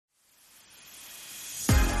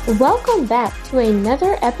Welcome back to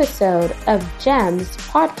another episode of GEMS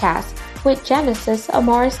podcast with Genesis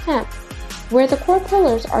Amaris Kemp, where the core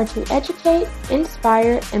pillars are to educate,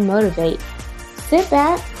 inspire, and motivate. Sit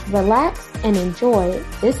back, relax, and enjoy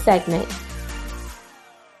this segment.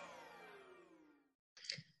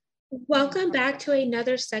 Welcome back to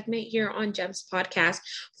another segment here on GEMS Podcast.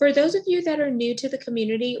 For those of you that are new to the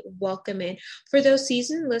community, welcome in. For those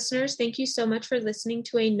seasoned listeners, thank you so much for listening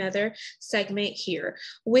to another segment here.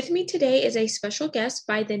 With me today is a special guest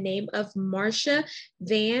by the name of Marsha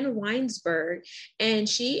Van Weinsberg, and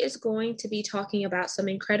she is going to be talking about some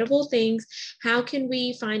incredible things. How can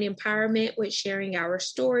we find empowerment with sharing our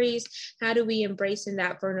stories? How do we embrace in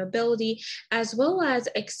that vulnerability, as well as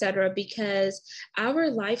etc. Because our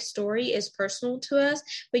life story is personal to us,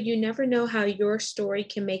 but you never know how your story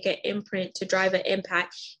can make an imprint to drive an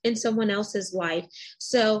impact in someone else's life.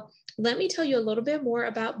 So let me tell you a little bit more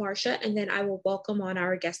about Marsha, and then I will welcome on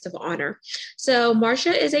our guest of honor. So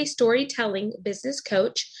Marsha is a storytelling business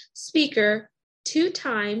coach, speaker, 2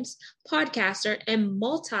 times podcaster, and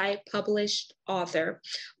multi-published author.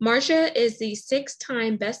 Marsha is the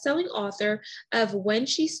 6-time best-selling author of When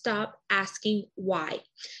She Stopped Asking Why.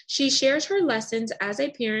 She shares her lessons as a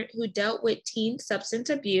parent who dealt with teen substance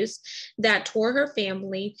abuse that tore her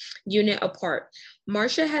family unit apart.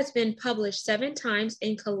 Marsha has been published 7 times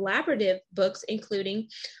in collaborative books, including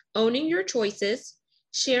Owning Your Choices,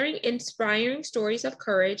 Sharing Inspiring Stories of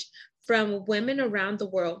Courage from Women Around the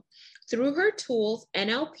World. Through her tools,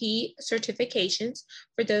 NLP certifications,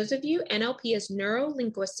 for those of you, NLP is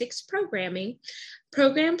Neuro-Linguistics Programming,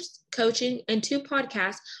 programs, coaching, and 2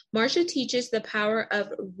 podcasts, Marsha teaches the power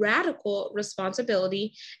of radical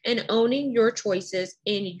responsibility and owning your choices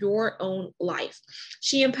in your own life.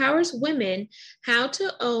 She empowers women how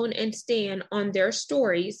to own and stand on their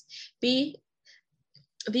stories, be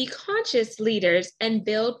conscious leaders, and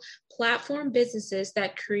build platform businesses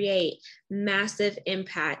that create massive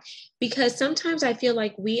impact. Because sometimes I feel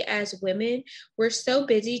like we as women, we're so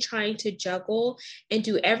busy trying to juggle and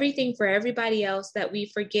do everything for everybody else that we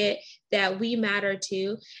forget that we matter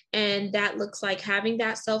too. And that looks like having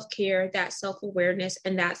that self-care, that self-awareness,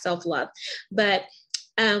 and that self-love. But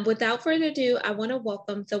without further ado, I want to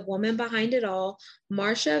welcome the woman behind it all,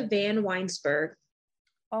 Marsha Van Weinsberg.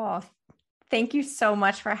 Oh, thank you so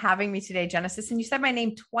much for having me today, Genesis. And you said my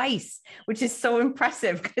name twice, which is so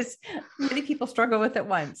impressive because many people struggle with it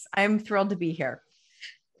once. I'm thrilled to be here.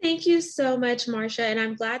 Thank you so much, Marsha. And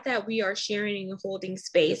I'm glad that we are sharing and holding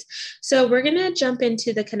space. So we're going to jump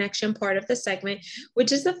into the connection part of the segment,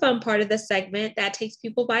 which is the fun part of the segment that takes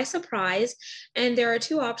people by surprise. And there are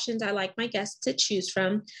 2 options I like my guests to choose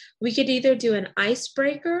from. We could either do an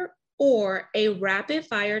icebreaker or a rapid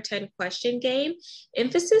fire 10 question game.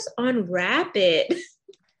 Emphasis on rapid.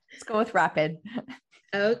 Let's go with rapid.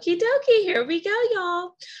 Okie dokie, here we go,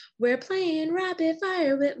 y'all. We're playing rapid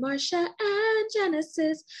fire with Marsha and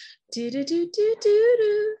Genesis. Do.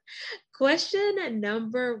 Question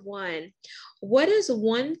number 1. What is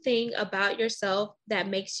one thing about yourself that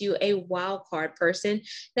makes you a wild card person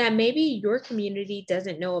that maybe your community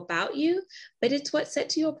doesn't know about you, but it's what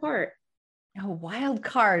sets you apart? Oh, wild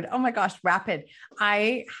card. Oh my gosh, rapid.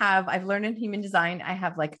 I've learned in human design, I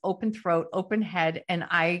have like open throat, open head, and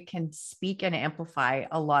I can speak and amplify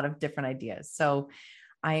a lot of different ideas. So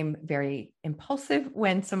I'm very impulsive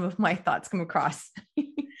when some of my thoughts come across, good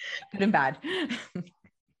and bad.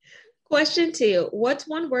 Question 2. What's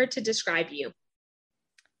one word to describe you?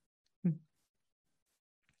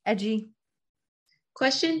 Edgy.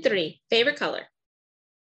 Question 3. Favorite color?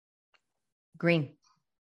 Green.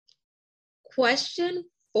 Question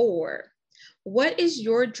 4. What is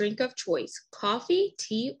your drink of choice? Coffee,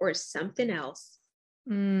 tea, or something else?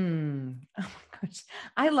 Oh my gosh.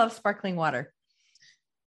 I love sparkling water.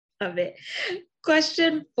 Love it.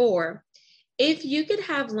 Question 4. If you could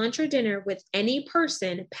have lunch or dinner with any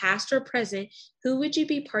person, past or present, who would you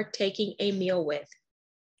be partaking a meal with?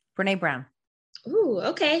 Brene Brown. Ooh,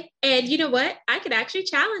 okay. And you know what? I could actually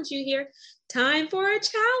challenge you here. Time for a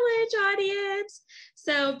challenge, audience.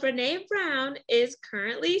 So Brene Brown is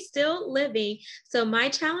currently still living. So my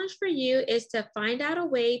challenge for you is to find out a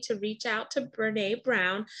way to reach out to Brene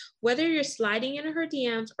Brown, whether you're sliding in her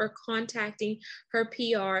DMs or contacting her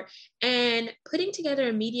PR, and putting together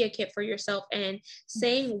a media kit for yourself and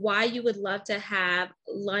saying why you would love to have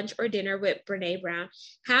lunch or dinner with Brene Brown,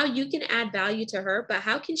 how you can add value to her, but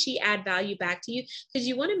how can she add value back to you? Because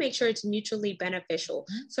you want to make sure it's mutually beneficial.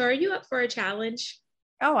 So are you up for a challenge?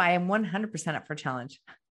 Oh, I am 100% up for a challenge.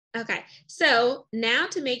 Okay, so now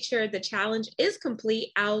to make sure the challenge is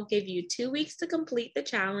complete, I'll give you 2 weeks to complete the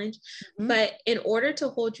challenge. Mhm. But in order to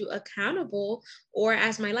hold you accountable, or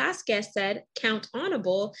as my last guest said, count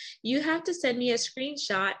onable, you have to send me a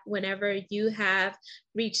screenshot whenever you have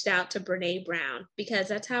reached out to Brene Brown, because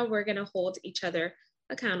that's how we're going to hold each other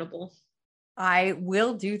accountable. I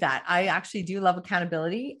will do that. I actually do love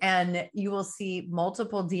accountability, and you will see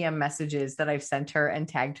multiple DM messages that I've sent her and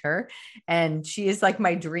tagged her. And she is like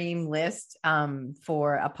my dream list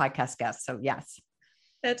for a podcast guest. So yes.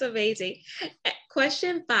 That's amazing.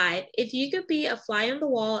 Question 5. If you could be a fly on the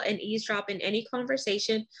wall and eavesdrop in any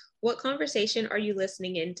conversation, what conversation are you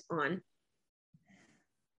listening in on?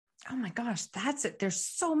 Oh my gosh, that's it. There's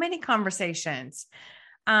so many conversations.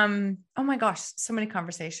 Oh my gosh, so many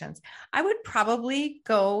conversations. I would probably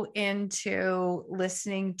go into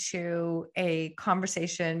listening to a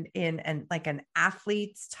conversation in an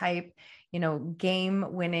athlete's type, game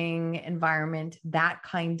winning environment, that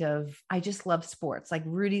kind of, I just love sports. Like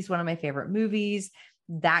Rudy's one of my favorite movies,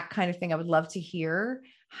 that kind of thing. I would love to hear,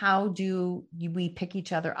 how do we pick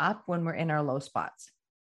each other up when we're in our low spots?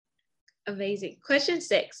 Amazing. Question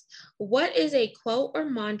 6. What is a quote or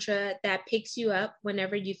mantra that picks you up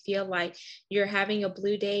whenever you feel like you're having a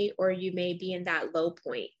blue day or you may be in that low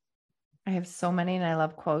point? I have so many and I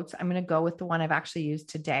love quotes. I'm going to go with the one I've actually used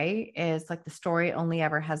today, is like, the story only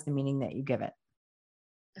ever has the meaning that you give it.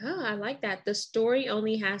 Oh, I like that. The story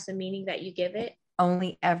only has the meaning that you give it.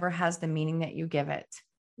 Only ever has the meaning that you give it.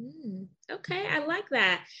 Okay, I like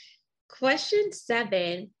that. Question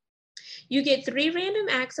 7. You get 3 random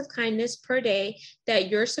acts of kindness per day that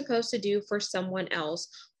you're supposed to do for someone else.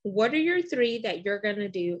 What are your 3 that you're going to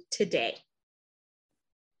do today?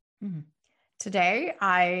 Today,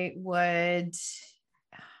 I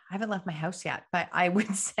haven't left my house yet, but I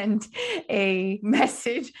would send a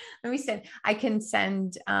message. I can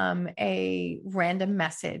send a random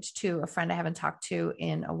message to a friend I haven't talked to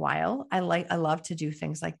in a while. I love to do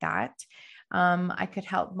things like that. I could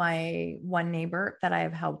help my one neighbor that I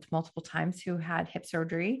have helped multiple times, who had hip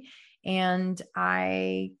surgery, and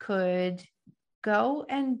I could go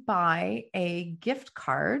and buy a gift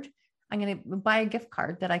card. I'm going to buy a gift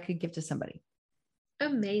card that I could give to somebody.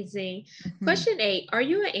 Amazing. Mm-hmm. Question 8. Are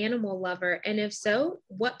you an animal lover? And if so,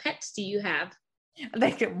 what pets do you have?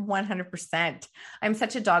 Like 100%. I'm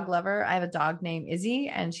such a dog lover. I have a dog named Izzy,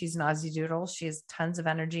 and she's an Aussie Doodle. She has tons of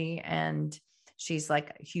energy, and she's like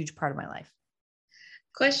a huge part of my life.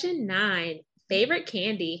 Question 9. Favorite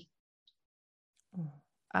candy?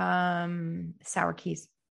 Sour keys.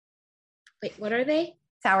 Wait, what are they?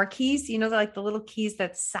 Sour keys. They're like the little keys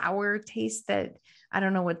that sour taste, that I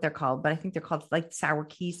don't know what they're called, but I think they're called like sour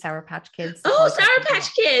keys, Sour Patch Kids. Oh, Sour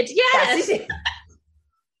Patch Kids. Yes.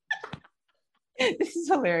 This is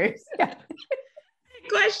hilarious. Yeah.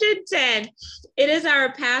 Question 10. It is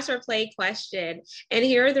our pass or play question. And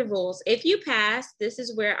here are the rules. If you pass, this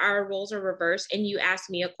is where our roles are reversed and you ask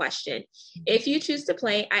me a question. If you choose to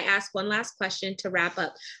play, I ask one last question to wrap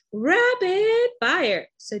up. Rapid fire.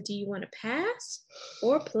 So do you want to pass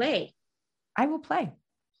or play? I will play.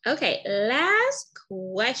 Okay, last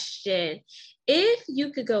question. If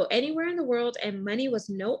you could go anywhere in the world and money was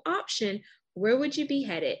no option, where would you be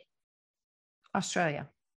headed? Australia.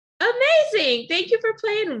 Amazing. Thank you for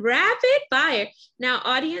playing Rapid Fire. Now,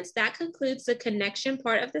 audience, that concludes the connection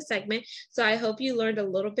part of the segment. So I hope you learned a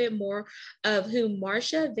little bit more of who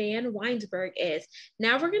Marsha Van Weinsberg is.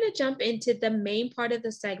 Now we're going to jump into the main part of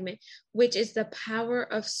the segment, which is the power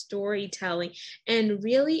of storytelling and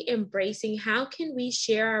really embracing how can we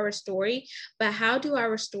share our story, but how do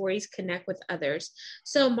our stories connect with others?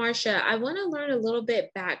 So Marsha, I want to learn a little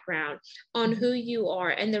bit background on who you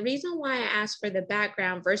are. And the reason why I asked for the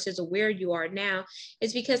background versus where you are now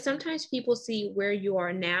is because sometimes people see where you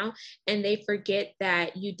are now and they forget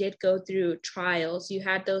that you did go through trials, you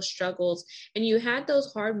had those struggles, and you had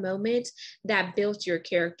those hard moments that built your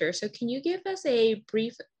character. So can you give us a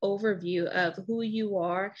brief overview of who you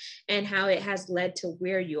are and how it has led to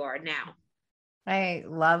where you are now? I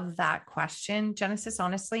love that question, Genesis,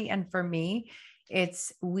 honestly. And for me,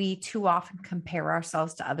 we too often compare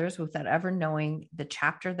ourselves to others without ever knowing the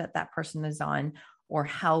chapter that that person is on or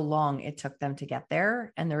how long it took them to get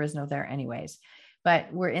there. And there is no there anyways.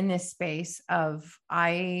 But we're in this space of,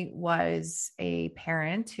 I was a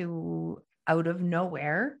parent who out of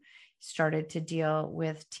nowhere started to deal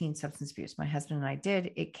with teen substance abuse. My husband and I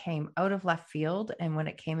did. It came out of left field. And when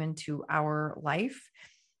it came into our life,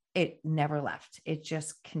 it never left. It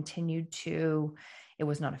just continued to, it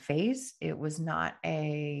was not a phase. It was not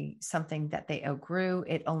something that they outgrew.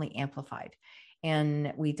 It only amplified.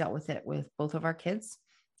 And we dealt with it with both of our kids.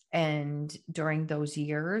 And during those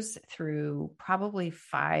years, through probably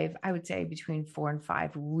 5, I would say between 4 and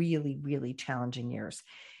 5 really, really challenging years,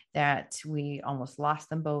 that we almost lost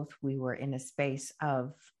them both. I was in a space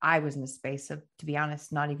of, to be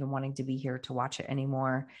honest, not even wanting to be here to watch it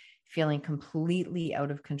anymore, feeling completely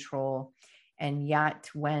out of control. And yet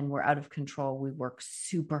when we're out of control, we work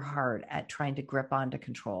super hard at trying to grip onto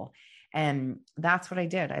control. And that's what I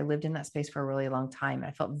did. I lived in that space for a really long time.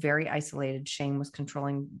 I felt very isolated. Shame was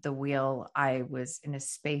controlling the wheel. I was in a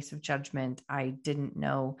space of judgment. I didn't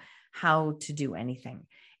know how to do anything.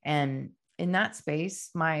 And in that space,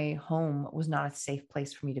 my home was not a safe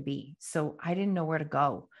place for me to be. So I didn't know where to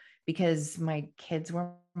go because my kids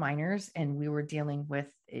were minors and we were dealing with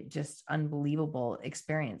it, just unbelievable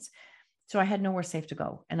experience. So I had nowhere safe to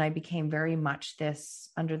go. And I became very much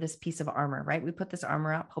under this piece of armor, right? We put this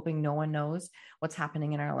armor up, hoping no one knows what's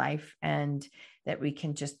happening in our life and that we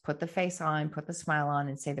can just put the face on, put the smile on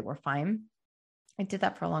and say that we're fine. I did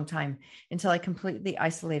that for a long time until I completely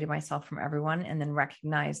isolated myself from everyone and then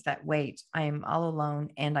recognized that, wait, I am all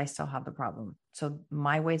alone and I still have the problem. So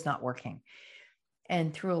my way is not working.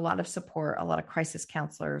 And through a lot of support, a lot of crisis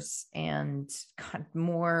counselors, and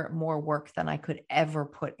more work than I could ever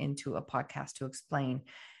put into a podcast to explain,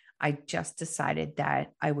 I just decided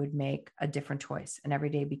that I would make a different choice. And every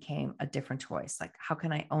day became a different choice. Like, how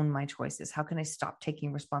can I own my choices? How can I stop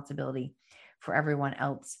taking responsibility for everyone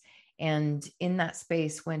else? And in that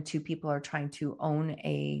space, when two people are trying to own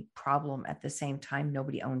a problem at the same time,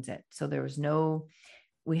 nobody owns it. So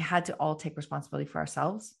we had to all take responsibility for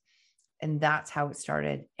ourselves. And that's how it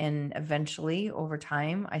started. And eventually over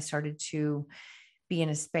time, I started to be in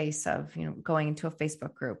a space of, going into a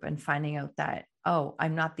Facebook group and finding out that, oh,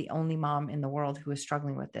 I'm not the only mom in the world who is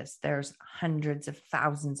struggling with this. There's hundreds of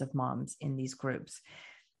thousands of moms in these groups.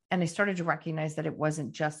 And I started to recognize that it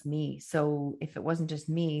wasn't just me. So if it wasn't just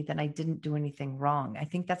me, then I didn't do anything wrong. I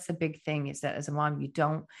think that's the big thing, is that as a mom, you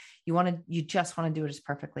just want to do it as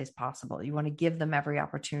perfectly as possible. You want to give them every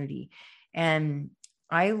opportunity. And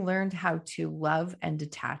I learned how to love and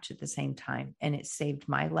detach at the same time, and it saved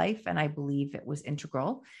my life. And I believe it was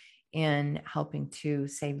integral in helping to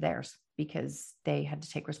save theirs, because they had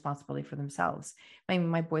to take responsibility for themselves.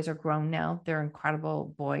 My boys are grown now. They're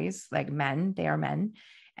incredible boys, like men. They are men.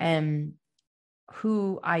 And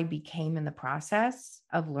who I became in the process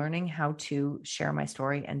of learning how to share my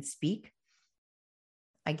story and speak,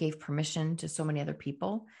 I gave permission to so many other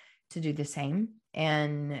people to do the same.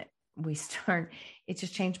 And it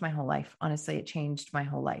just changed my whole life. Honestly, it changed my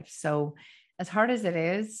whole life. So as hard as it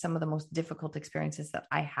is, some of the most difficult experiences that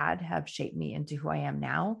I had have shaped me into who I am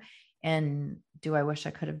now. And do I wish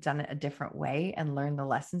I could have done it a different way and learned the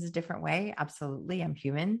lessons a different way? Absolutely. I'm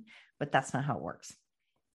human, but that's not how it works.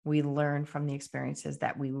 We learn from the experiences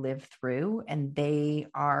that we live through, and they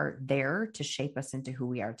are there to shape us into who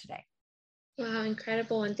we are today. Wow,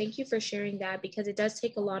 incredible. And thank you for sharing that, because it does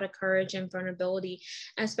take a lot of courage and vulnerability,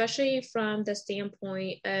 especially from the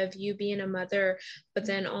standpoint of you being a mother, but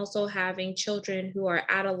then also having children who are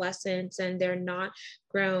adolescents and they're not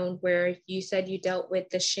grown, where you said you dealt with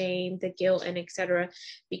the shame, the guilt, and etc.,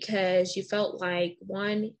 because you felt like,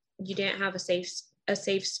 one, you didn't have a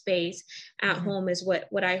safe space at home, is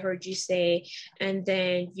what I heard you say. And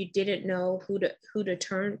then you didn't know who to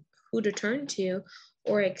turn to,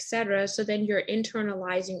 or etc. So then you're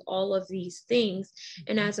internalizing all of these things.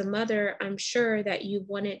 And as a mother, I'm sure that you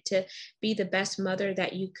wanted to be the best mother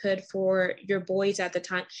that you could for your boys at the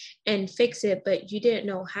time and fix it, but you didn't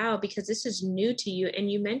know how, because this is new to you. And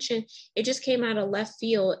you mentioned it just came out of left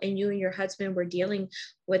field and you and your husband were dealing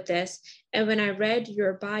with this. And when I read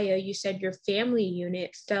your bio, you said your family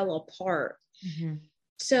unit fell apart. Mm-hmm.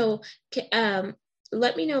 So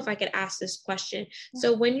let me know if I could ask this question. Yeah.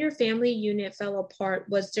 So when your family unit fell apart,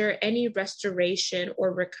 was there any restoration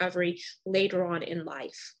or recovery later on in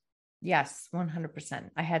life? Yes,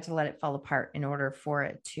 100%. I had to let it fall apart in order for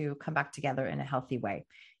it to come back together in a healthy way.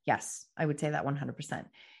 Yes, I would say that 100%.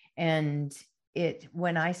 And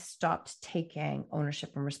when I stopped taking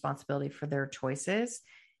ownership and responsibility for their choices,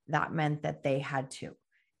 that meant that they had to.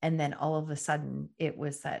 And then all of a sudden it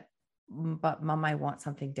was that, but Mom, I want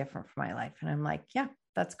something different for my life. And I'm like, yeah,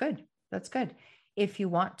 that's good. That's good. If you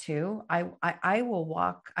want to, I will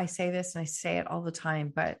walk. I say this and I say it all the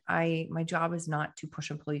time, but my job is not to push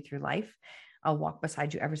and pull you through life. I'll walk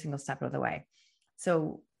beside you every single step of the way.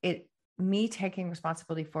 So me taking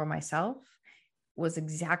responsibility for myself was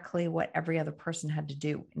exactly what every other person had to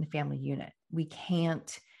do in the family unit. We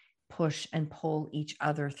can't push and pull each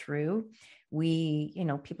other through.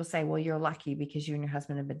 People say, well, you're lucky because you and your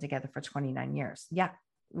husband have been together for 29 years. Yeah,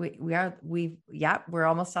 we're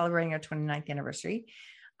almost celebrating our 29th anniversary.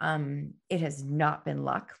 It has not been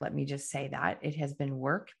luck. Let me just say that it has been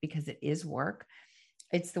work, because it is work.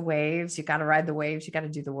 It's the waves. You got to ride the waves. You got to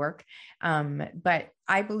do the work. But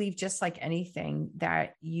I believe, just like anything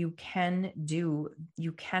that you can do,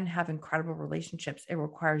 you can have incredible relationships. It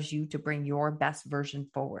requires you to bring your best version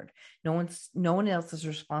forward. No one else is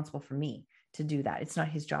responsible for me to do that. It's not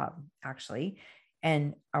his job, actually.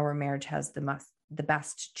 And our marriage has the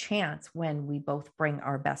best chance when we both bring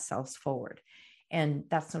our best selves forward. And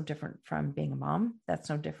that's no different from being a mom. That's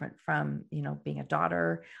no different from, being a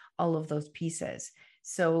daughter, all of those pieces.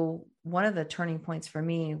 So one of the turning points for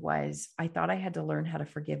me was I thought I had to learn how to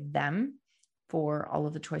forgive them for all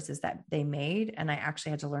of the choices that they made. And I actually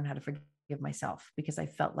had to learn how to forgive myself, because I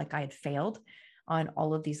felt like I had failed on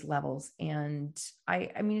all of these levels. And I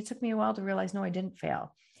mean, it took me a while to realize, no, I didn't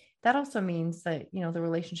fail. That also means that, the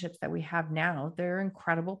relationships that we have now, they're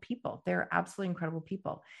incredible people. They're absolutely incredible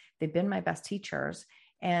people. They've been my best teachers.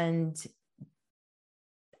 And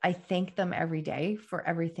I thank them every day for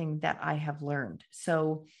everything that I have learned.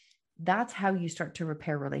 So that's how you start to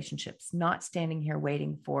repair relationships, not standing here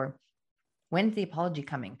waiting for, when's the apology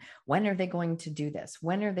coming? When are they going to do this?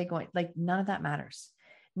 When are they going? Like, none of that matters.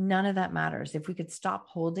 None of that matters. If we could stop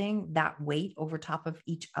holding that weight over top of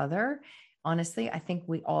each other, honestly, I think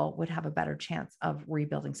we all would have a better chance of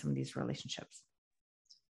rebuilding some of these relationships.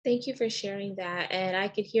 Thank you for sharing that. And I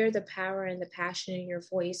could hear the power and the passion in your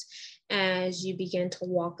voice as you begin to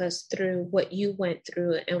walk us through what you went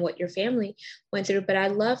through and what your family went through. But I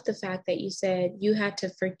love the fact that you said you had to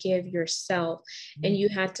forgive yourself and you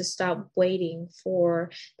had to stop waiting for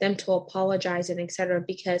them to apologize and etc.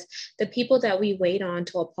 Because the people that we wait on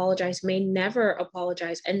to apologize may never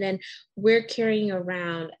apologize. And then we're carrying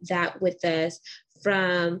around that with us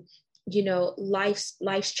from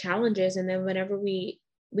life's challenges. And then whenever we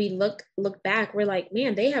look back, we're like,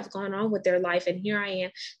 man, they have gone on with their life, and here I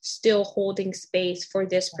am still holding space for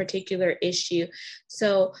this particular issue.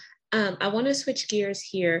 So I want to switch gears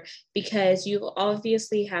here, because you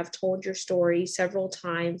obviously have told your story several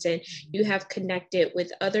times, and you have connected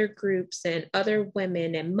with other groups and other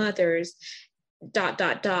women and mothers, ...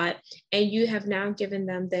 And you have now given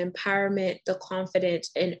them the empowerment, the confidence,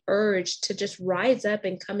 and urge to just rise up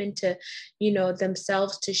and come into,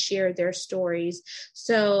 themselves to share their stories.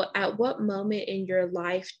 So at what moment in your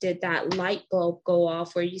life did that light bulb go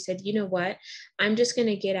off where you said, you know what, I'm just going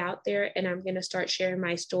to get out there and I'm going to start sharing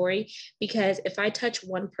my story? Because if I touch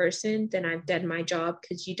one person, then I've done my job,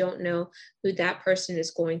 because you don't know who that person is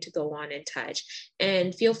going to go on and touch.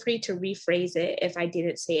 And feel free to rephrase it if I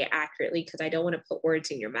didn't say it accurately, because I don't want to put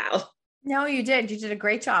words in your mouth. No, you did. You did a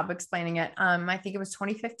great job explaining it. I think it was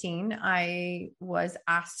 2015. I was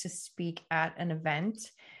asked to speak at an event,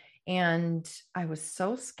 and I was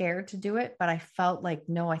so scared to do it, but I felt like,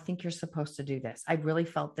 no, I think you're supposed to do this. I really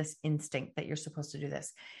felt this instinct that you're supposed to do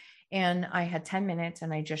this. And I had 10 minutes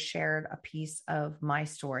and I just shared a piece of my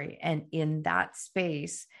story. And in that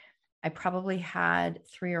space, I probably had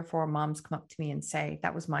 3 or 4 moms come up to me and say,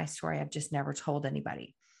 that was my story. I've just never told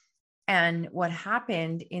anybody. And what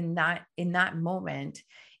happened in that moment,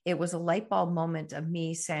 it was a light bulb moment of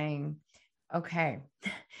me saying, okay,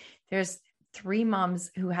 there's 3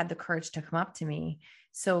 moms who had the courage to come up to me.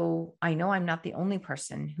 So I know I'm not the only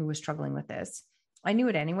person who was struggling with this. I knew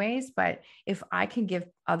it anyways, but if I can give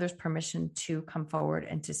others permission to come forward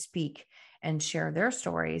and to speak and share their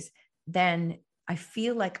stories, then I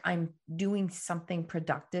feel like I'm doing something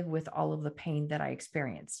productive with all of the pain that I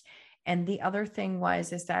experienced. And the other thing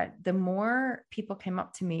is that the more people came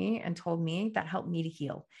up to me and told me, that helped me to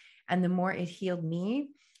heal. And the more it healed me,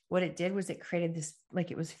 what it did was it created this, like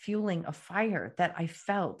it was fueling a fire that I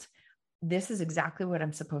felt, this is exactly what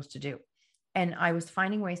I'm supposed to do. And I was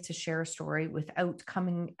finding ways to share a story without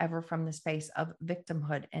coming ever from the space of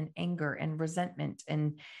victimhood and anger and resentment.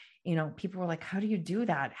 And people were like, how do you do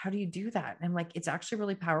that? How do you do that? And I'm like, it's actually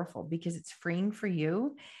really powerful, because it's freeing for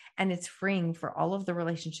you and it's freeing for all of the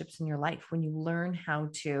relationships in your life. When you learn how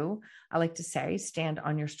to, I like to say, stand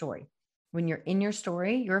on your story. When you're in your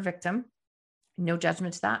story, you're a victim. No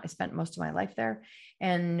judgment to that. I spent most of my life there.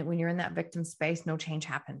 And when you're in that victim space, no change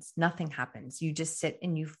happens. Nothing happens. You just sit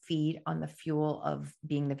and you feed on the fuel of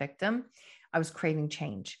being the victim. I was craving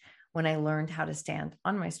change. When I learned how to stand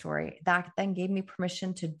on my story, that then gave me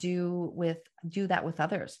permission to do that with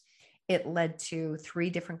others. It led to 3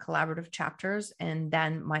 different collaborative chapters, and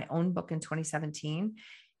then my own book in 2017,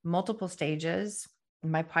 multiple stages,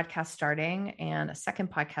 my podcast starting and a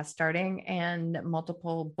second podcast starting, and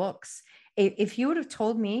multiple books. If you would have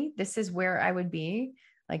told me this is where I would be,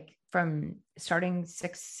 like from starting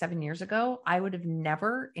 6-7 years ago, I would have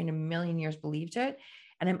never in a million years believed it.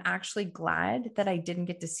 And I'm actually glad that I didn't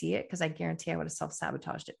get to see it, because I guarantee I would have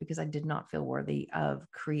self-sabotaged it, because I did not feel worthy of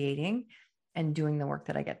creating and doing the work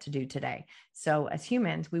that I get to do today. So as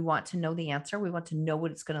humans, we want to know the answer. We want to know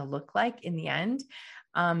what it's going to look like in the end.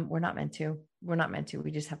 We're not meant to.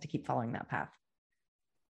 We just have to keep following that path.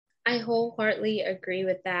 I wholeheartedly agree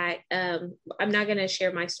with that. I'm not going to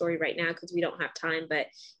share my story right now because we don't have time, but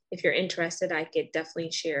if you're interested, I could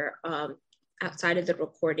definitely share outside of the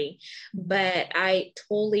recording. But I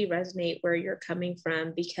totally resonate where you're coming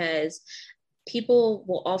from, because people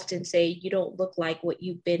will often say you don't look like what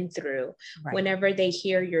you've been through. Right. Whenever they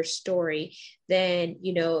hear your story, then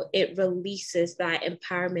it releases that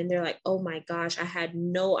empowerment. They're like, oh my gosh, I had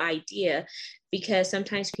no idea. Because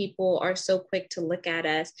sometimes people are so quick to look at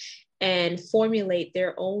us and formulate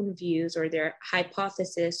their own views or their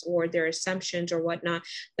hypothesis or their assumptions or whatnot.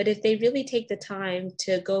 But if they really take the time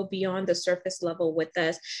to go beyond the surface level with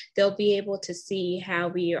us, they'll be able to see how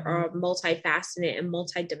we are multifaceted and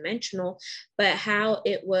multidimensional, but how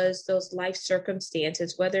it was those life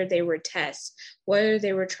circumstances, whether they were tests, whether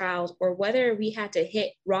they were trials, or whether we had to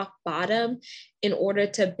hit rock bottom in order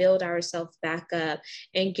to build ourselves back up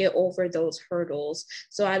and get over those hurdles.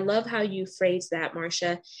 So I love how you phrase that,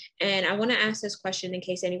 Marsha. And I want to ask this question in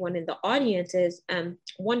case anyone in the audience is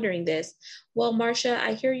wondering this. Well, Marsha,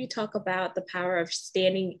 I hear you talk about the power of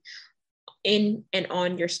standing in and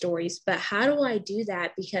on your stories, but how do I do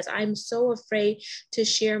that? Because I'm so afraid to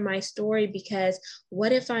share my story, because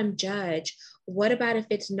what if I'm judged? What about if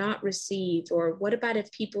it's not received? Or what about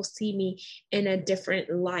if people see me in a different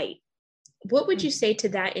light? What would you say to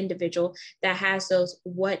that individual that has those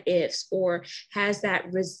what ifs, or has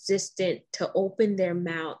that resistance to open their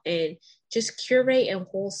mouth and just curate and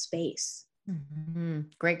hold space? Mm-hmm.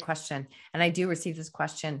 Great question. And I do receive this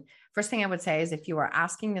question. First thing I would say is, if you are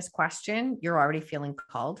asking this question, you're already feeling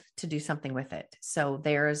called to do something with it. So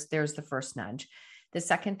there's the first nudge. The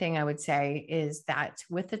second thing I would say is that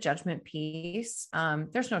with the judgment piece,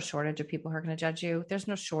 there's no shortage of people who are going to judge you. There's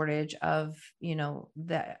no shortage of,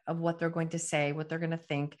 of what they're going to say, what they're going to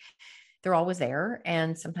think. They're always there.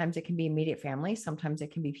 And sometimes it can be immediate family. Sometimes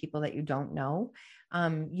it can be people that you don't know.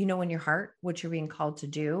 In your heart what you're being called to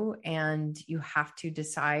do. And you have to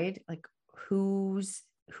decide, like, who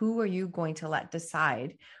are you going to let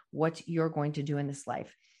decide what you're going to do in this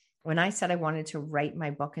life? When I said I wanted to write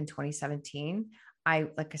my book in 2017, I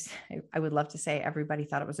would love to say everybody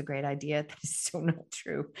thought it was a great idea. That is so not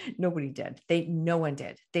true. Nobody did. No one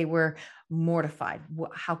did. They were mortified.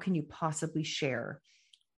 How can you possibly share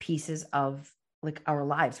pieces of like our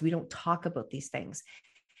lives? We don't talk about these things.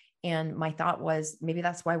 And my thought was, maybe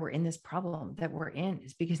that's why we're in this problem that we're in,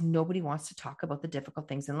 is because nobody wants to talk about the difficult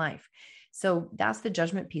things in life. So that's the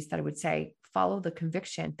judgment piece that I would say. Follow the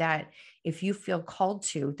conviction that if you feel called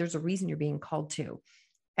to, there's a reason you're being called to.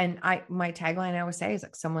 And my tagline I always say is,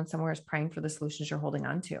 like, someone somewhere is praying for the solutions you're holding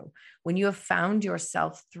on to. When you have found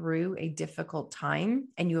yourself through a difficult time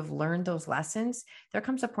and you have learned those lessons, there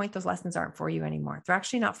comes a point those lessons aren't for you anymore. They're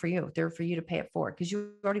actually not for you. They're for you to pay it forward, because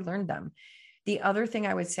you already learned them. The other thing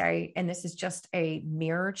I would say, and this is just a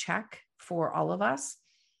mirror check for all of us,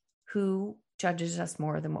 who judges us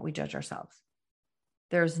more than what we judge ourselves?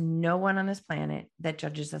 There's no one on this planet that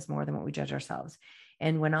judges us more than what we judge ourselves.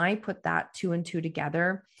 And when I put that 2 and 2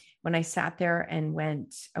 together, when I sat there and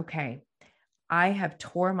went, okay, I have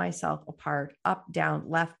tore myself apart, up, down,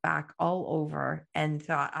 left, back, all over, and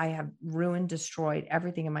thought I have ruined, destroyed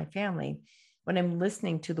everything in my family. When I'm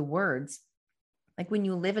listening to the words, like, when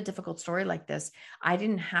you live a difficult story like this, I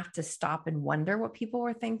didn't have to stop and wonder what people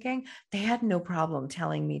were thinking. They had no problem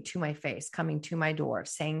telling me to my face, coming to my door,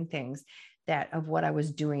 saying things of what I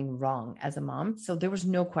was doing wrong as a mom. So there was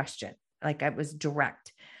no question. Like, I was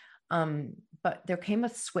direct. But there came a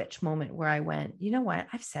switch moment where I went, you know what?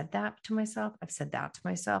 I've said that to myself. I've said that to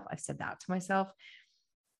myself. I've said that to myself.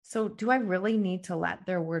 So do I really need to let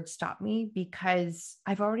their words stop me? Because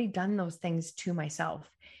I've already done those things to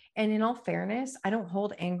myself. And in all fairness, I don't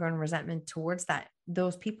hold anger and resentment towards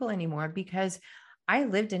those people anymore, because I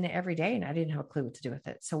lived in it every day and I didn't have a clue what to do with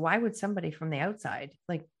it. So why would somebody from the outside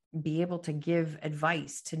be able to give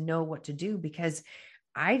advice to know what to do? Because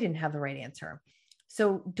I didn't have the right answer.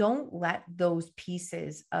 So don't let those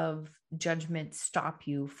pieces of judgment stop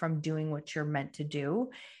you from doing what you're meant to do.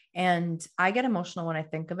 And I get emotional when I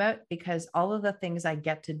think about, because all of the things I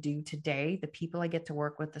get to do today, the people I get to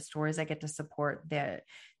work with, the stories I get to support, the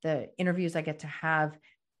interviews I get to have,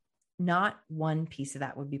 not one piece of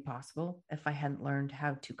that would be possible if I hadn't learned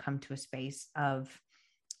how to come to a space of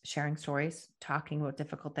sharing stories, talking about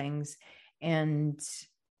difficult things. And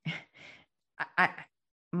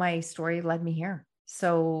my story led me here.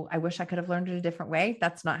 So I wish I could have learned it a different way.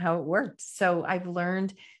 That's not how it worked. So I've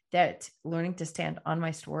learned that learning to stand on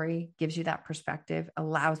my story gives you that perspective,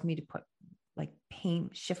 allows me to put like pain,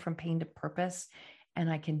 shift from pain to purpose, and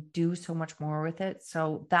I can do so much more with it.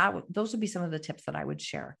 So those would be some of the tips that I would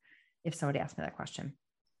share if somebody asked me that question.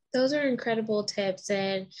 Those are incredible tips.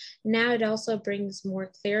 And now it also brings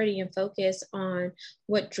more clarity and focus on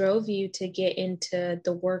what drove you to get into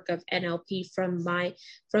the work of NLP from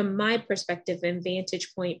my perspective and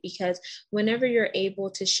vantage point, because whenever you're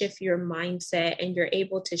able to shift your mindset and you're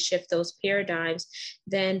able to shift those paradigms,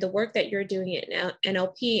 then the work that you're doing in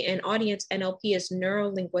NLP and audience NLP is neuro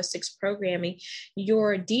linguistics programming.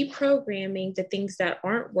 You're deprogramming the things that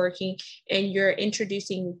aren't working and you're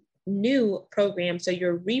introducing new program. So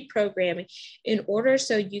you're reprogramming in order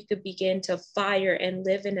so you could begin to fire and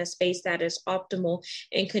live in a space that is optimal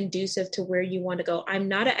and conducive to where you want to go. I'm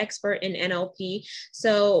not an expert in NLP.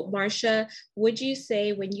 So Marsha, would you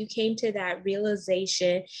say when you came to that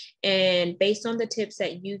realization and based on the tips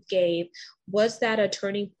that you gave, was that a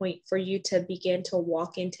turning point for you to begin to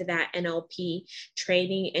walk into that NLP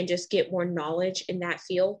training and just get more knowledge in that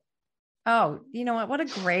field? Oh, you know what? What a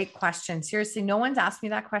great question. Seriously, no one's asked me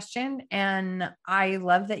that question. And I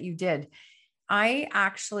love that you did. I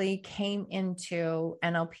actually came into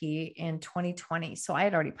NLP in 2020. So I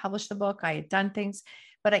had already published the book, I had done things,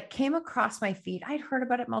 but I came across my feed. I'd heard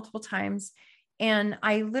about it multiple times. And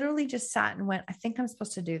I literally just sat and went, I think I'm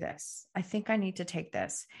supposed to do this. I think I need to take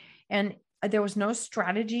this. And there was no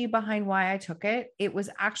strategy behind why I took it. It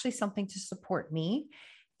was actually something to support me.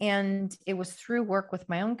 And it was through work with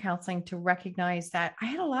my own counseling to recognize that I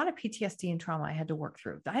had a lot of PTSD and trauma I had to work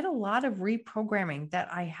through. I had a lot of reprogramming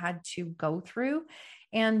that I had to go through.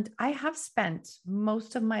 And I have spent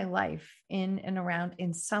most of my life in and around,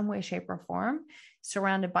 in some way, shape, or form,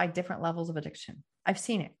 surrounded by different levels of addiction. I've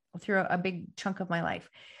seen it through a big chunk of my life.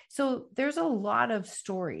 So there's a lot of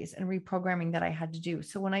stories and reprogramming that I had to do.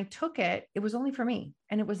 So when I took it, it was only for me.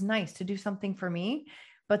 And it was nice to do something for me.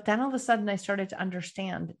 But then all of a sudden, I started to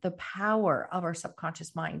understand the power of our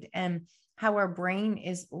subconscious mind and how our brain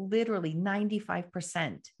is literally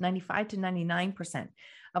 95%, 95 to 99%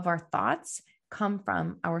 of our thoughts come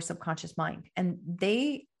from our subconscious mind. And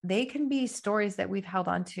they can be stories that we've held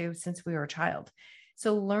on to since we were a child.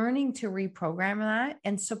 So learning to reprogram that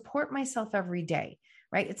and support myself every day,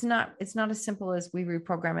 right? It's not as simple as we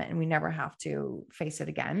reprogram it and we never have to face it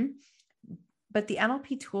again. But the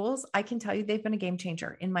NLP tools, I can tell you, they've been a game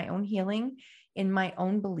changer in my own healing, in my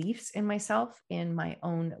own beliefs in myself, in my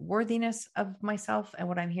own worthiness of myself and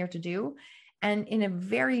what I'm here to do, and in a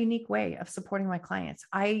very unique way of supporting my clients.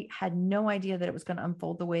 I had no idea that it was going to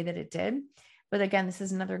unfold the way that it did. But again, this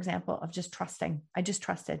is another example of just trusting. I just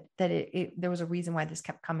trusted that there was a reason why this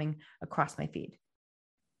kept coming across my feed.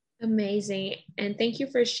 Amazing. And thank you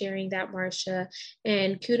for sharing that, Marsha.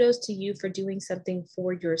 And kudos to you for doing something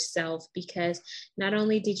for yourself, because not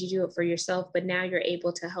only did you do it for yourself, but now you're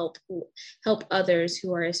able to help others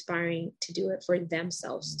who are aspiring to do it for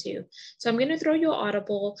themselves too. So I'm going to throw you an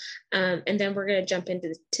Audible, and then we're going to jump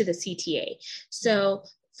into the CTA. So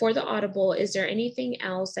for the Audible, is there anything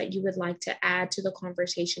else that you would like to add to the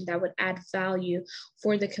conversation that would add value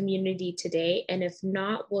for the community today? And if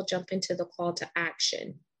not, we'll jump into the call to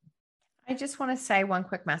action. I just want to say one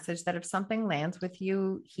quick message that if something lands with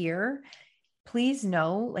you here, please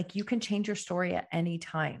know, like, you can change your story at any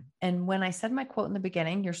time. And when I said my quote in the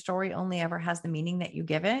beginning, your story only ever has the meaning that you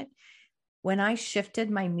give it. When I shifted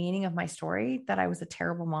my meaning of my story, that I was a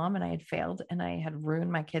terrible mom and I had failed and I had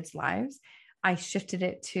ruined my kids' lives, I shifted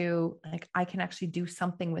it to, like, I can actually do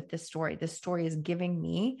something with this story. This story is giving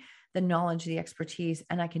me the knowledge, the expertise,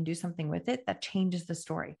 and I can do something with it that changes the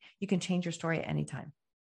story. You can change your story at any time.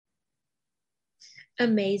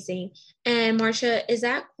 Amazing. And Marsha, is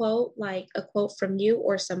that quote like a quote from you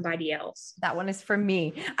or somebody else? That one is from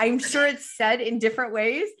me. I'm sure it's said in different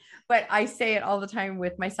ways, but I say it all the time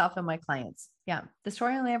with myself and my clients. Yeah. The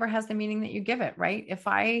story only ever has the meaning that you give it, right? If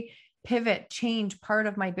I pivot, change part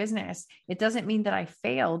of my business, it doesn't mean that I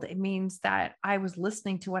failed. It means that I was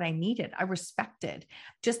listening to what I needed. I respected,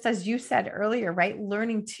 just as you said earlier, right?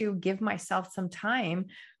 Learning to give myself some time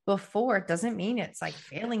before doesn't mean it's like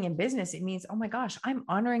failing in business. It means, oh my gosh, I'm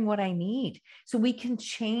honoring what I need. So we can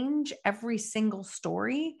change every single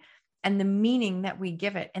story and the meaning that we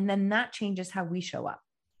give it. And then that changes how we show up.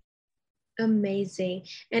 Amazing.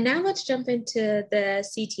 And now let's jump into the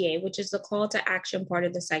CTA, which is the call to action part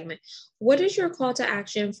of the segment. What is your call to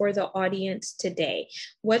action for the audience today?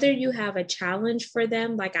 Whether you have a challenge for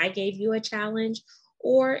them, like I gave you a challenge,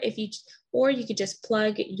 or if you or you could just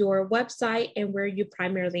plug your website and where you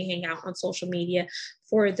primarily hang out on social media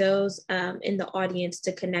for those in the audience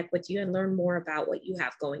to connect with you and learn more about what you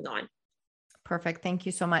have going on. Perfect. Thank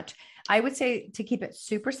you so much. I would say to keep it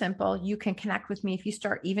super simple, you can connect with me. If you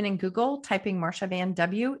start even in Google, typing Marsha Van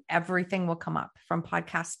W, everything will come up from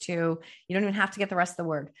podcast to, you don't even have to get the rest of the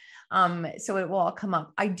word. So it will all come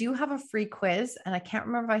up. I do have a free quiz, and I can't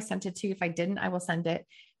remember if I sent it to you. If I didn't, I will send it,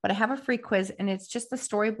 but I have a free quiz, and it's just the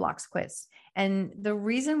Story Blocks quiz. And the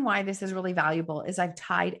reason why this is really valuable is I've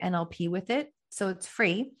tied NLP with it. So it's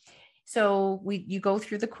free. So you go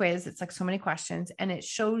through the quiz. It's like so many questions, and it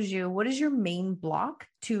shows you what is your main block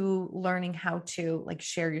to learning how to like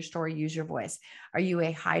share your story, use your voice. Are you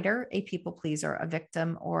a hider, a people pleaser, a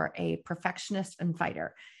victim, or a perfectionist and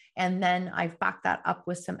fighter? And then I've backed that up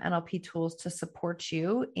with some NLP tools to support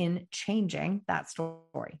you in changing that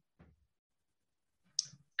story.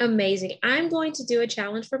 Amazing. I'm going to do a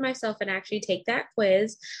challenge for myself and actually take that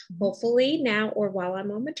quiz, hopefully now or while I'm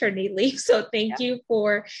on maternity leave. So thank you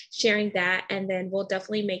for sharing that. And then we'll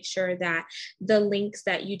definitely make sure that the links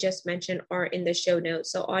that you just mentioned are in the show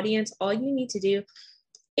notes. So audience, all you need to do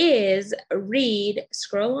is read,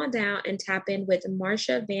 scroll on down, and tap in with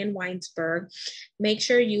Marsha Van Weinsberg. Make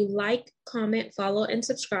sure you like, comment, follow, and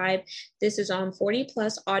subscribe. This is on 40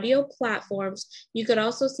 plus audio platforms. You could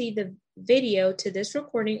also see the video to this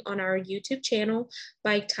recording on our YouTube channel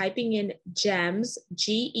by typing in GEMS,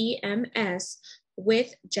 GEMS,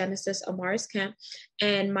 with Genesis Amaris Kemp.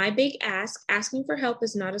 And my big asking for help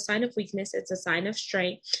is not a sign of weakness, it's a sign of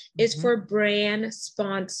strength, is for brand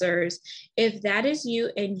sponsors. If that is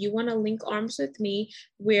you and you want to link arms with me,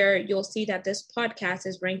 where you'll see that this podcast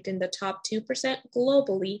is ranked in the top 2%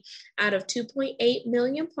 globally out of 2.8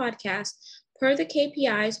 million podcasts, per the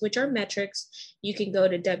KPIs, which are metrics, you can go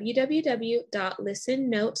to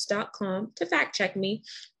www.listennotes.com to fact check me,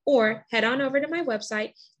 or head on over to my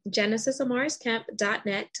website,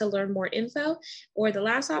 genesisamarisKemp.net, to learn more info. Or the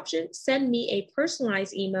last option, send me a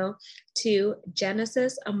personalized email to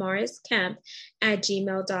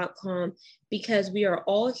genesisamarisKemp@gmail.com, because we are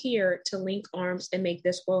all here to link arms and make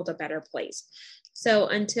this world a better place. So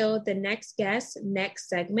until the next guest, next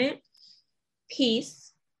segment, peace,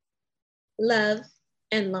 love,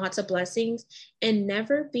 and lots of blessings. And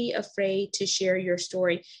never be afraid to share your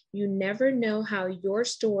story. You never know how your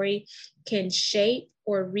story can shape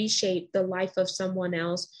or reshape the life of someone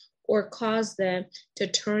else, or cause them to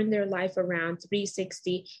turn their life around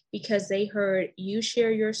 360 because they heard you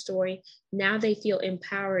share your story. Now they feel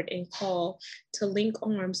empowered and called to link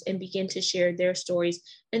arms and begin to share their stories.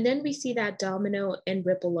 And then we see that domino and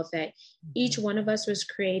ripple effect. Each one of us was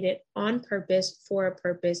created on purpose for a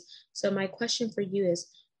purpose. So my question for you is,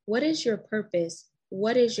 what is your purpose?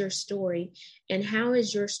 What is your story? And how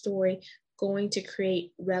is your story going to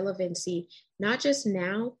create relevancy, not just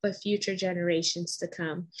now, but future generations to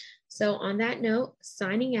come? So on that note,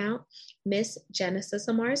 signing out, Miss Genesis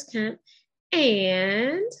Amaris Kemp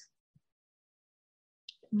and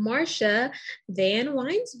Marsha Van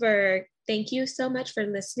Weinsberg. Thank you so much for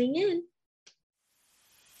listening in.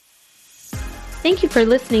 Thank you for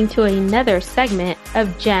listening to another segment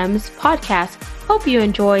of GEMS podcast. Hope you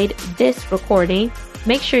enjoyed this recording.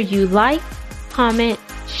 Make sure you like, comment,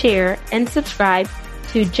 share, and subscribe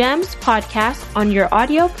to GEMS podcast on your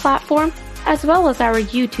audio platform, as well as our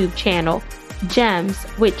YouTube channel, GEMS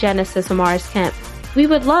with Genesis Amaris Kemp. We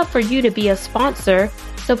would love for you to be a sponsor,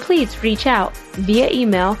 so please reach out via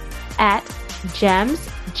email at GEMS,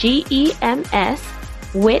 GEMS,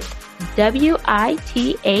 with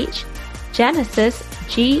WITH, Genesis,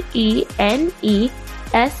 GENESIS,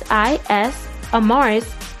 Amaris,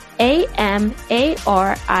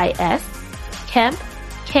 AMARIS, Kemp,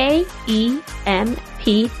 KEMP,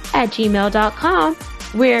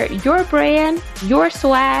 where your brand, your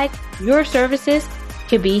swag, your services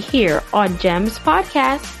could be here on GEMS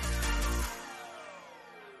Podcast.